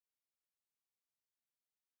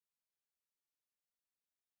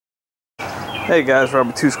Hey guys,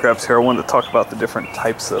 Robert Two Scraps here. I wanted to talk about the different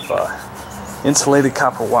types of insulated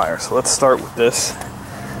copper wire. So let's start with this.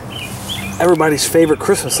 Everybody's favorite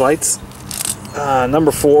Christmas lights.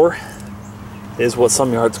 Number 4 is what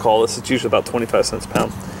some yards call this. It's usually about 25 cents a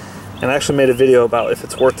pound. And I actually made a video about if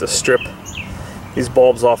it's worth to strip these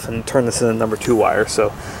bulbs off and turn this into number 2 wire.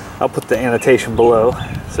 So I'll put the annotation below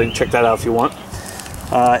so you can check that out if you want.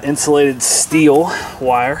 Insulated steel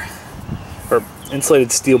wire, or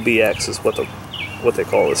insulated steel BX is what they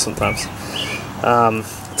call this sometimes.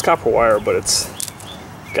 It's copper wire, but it's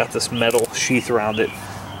got this metal sheath around it.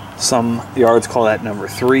 Some yards call that number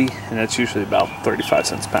 3, and it's usually about 35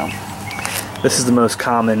 cents a pound. This is the most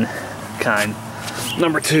common kind.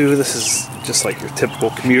 Number 2, this is just like your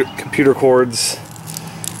typical computer cords.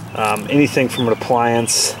 Anything from an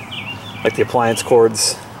appliance, like the appliance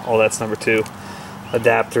cords, all that's number 2.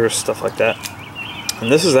 Adapters, stuff like that.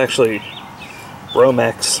 And this is actually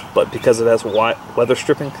Romex, but because it has weather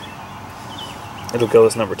stripping, it'll go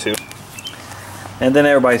as number 2. And then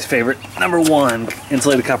everybody's favorite, number 1,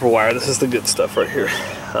 insulated copper wire. This is the good stuff right here.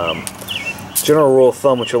 General rule of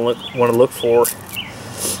thumb, what you'll want to look for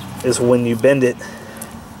is when you bend it,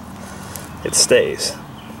 it stays.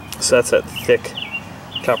 So that's that thick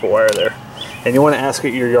copper wire there. And you want to ask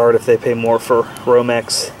at your yard if they pay more for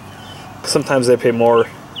Romex. Sometimes they pay more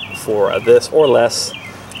for this or less.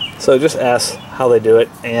 So just ask how they do it.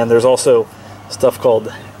 And there's also stuff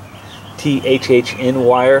called THHN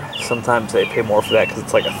wire. Sometimes they pay more for that because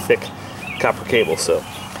it's like a thick copper cable. So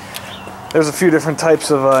there's a few different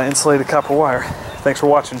types of insulated copper wire. Thanks for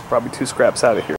watching. Probably Two Scraps out of here.